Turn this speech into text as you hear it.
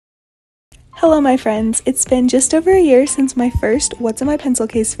Hello my friends, it's been just over a year since my first What's in My Pencil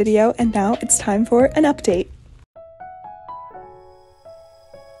Case video, and now it's time for an update.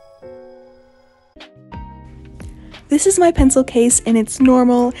 This is my pencil case in its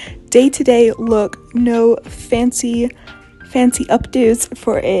normal day-to-day look, no fancy updos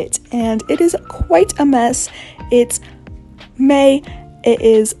for it, and it is quite a mess. It's May, it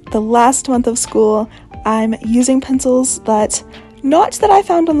is the last month of school. I'm using pencils that not that I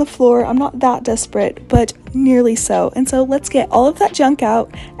found on the floor, I'm not that desperate, but nearly so. And so let's get all of that junk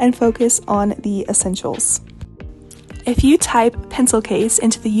out and focus on the essentials. If you type pencil case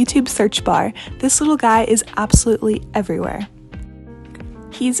into the YouTube search bar, this little guy is absolutely everywhere.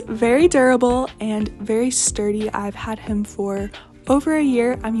 He's very durable and very sturdy. I've had him for over a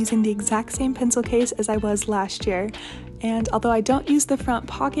year. I'm using the exact same pencil case as I was last year. And although I don't use the front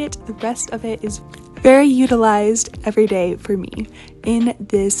pocket, the rest of it is very utilized every day for me. In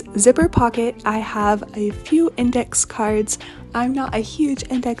this zipper pocket, I have a few index cards. I'm not a huge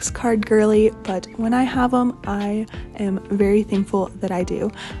index card girly, but when I have them, I am very thankful that I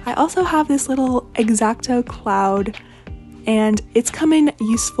do. I also have this little X-Acto cloud, and it's come in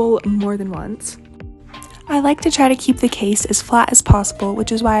useful more than once. I like to try to keep the case as flat as possible,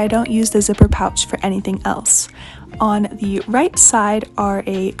 which is why I don't use the zipper pouch for anything else. On the right side are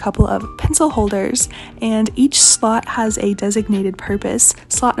a couple of pencil holders, and each slot has a designated purpose.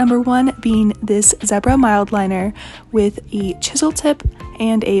 Slot number 1 being this zebra mild liner with a chisel tip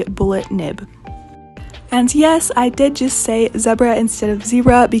and a bullet nib. And yes, I did just say zebra instead of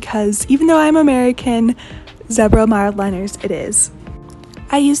zebra because even though I'm American, zebra mild liners it is.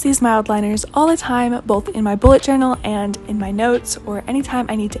 I use these mild liners all the time, both in my bullet journal and in my notes, or anytime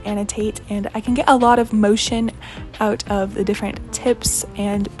I need to annotate, and I can get a lot of motion out of the different tips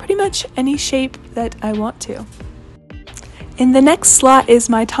and pretty much any shape that I want to. In the next slot is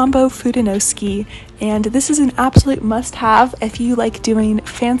my Tombow Fudenoski, and this is an absolute must-have if you like doing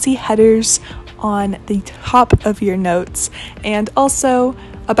fancy headers on the top of your notes. And also,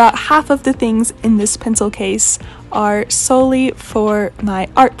 about half of the things in this pencil case are solely for my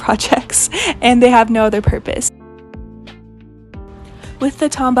art projects, and they have no other purpose. With the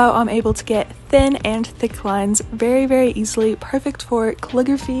Tombow, I'm able to get thin and thick lines very easily, perfect for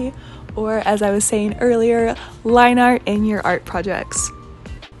calligraphy, or as I was saying earlier, line art in your art projects.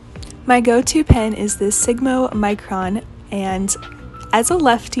 My go-to pen is this Sigmo Micron, and as a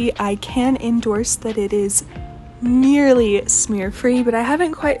lefty, I can endorse that it is nearly smear-free, but I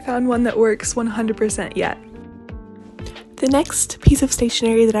haven't quite found one that works 100% yet. The next piece of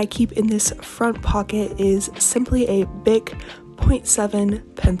stationery that I keep in this front pocket is simply a Bic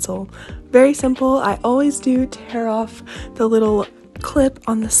 0.7 pencil. Very simple. I always do tear off the little clip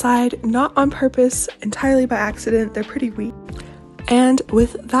on the side, not on purpose, entirely by accident. They're pretty weak. And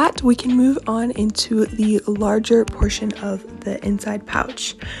with that, we can move on into the larger portion of the inside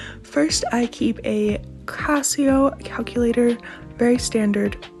pouch. First, I keep a Casio calculator, very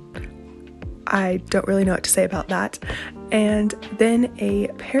standard. I don't really know what to say about that. And then a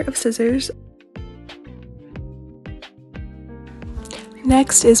pair of scissors.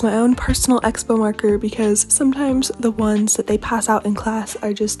 Next is my own personal expo marker, because sometimes the ones that they pass out in class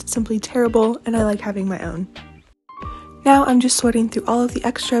are just simply terrible, and I like having my own. Now I'm just sorting through all of the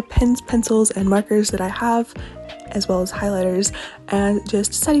extra pens, pencils, and markers that I have, as well as highlighters, and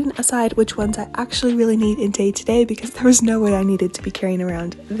just setting aside which ones I actually really need in day-to-day, because there was no way I needed to be carrying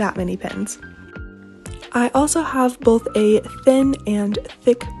around that many pens. I also have both a thin and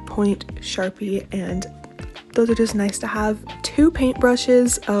thick point Sharpie, and those are just nice to have. 2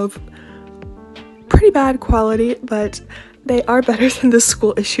 paintbrushes of pretty bad quality, but they are better than the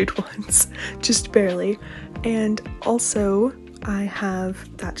school-issued ones, just barely. And also, I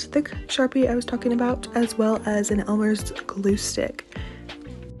have that thick Sharpie I was talking about, as well as an Elmer's glue stick.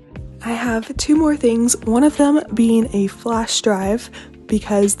 I have 2 more things, one of them being a flash drive,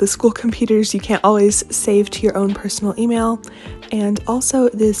 because the school computers you can't always save to your own personal email, and also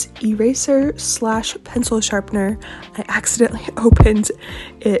this eraser / pencil sharpener. I accidentally opened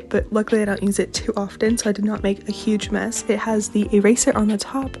it, but luckily I don't use it too often, so I did not make a huge mess. It has the eraser on the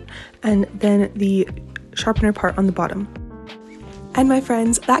top and then the sharpener part on the bottom. And my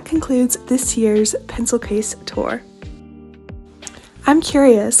friends, that concludes this year's pencil case tour. I'm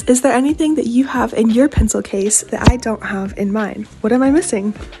curious, is there anything that you have in your pencil case that I don't have in mine? What am I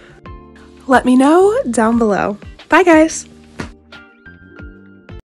missing? Let me know down below. Bye guys!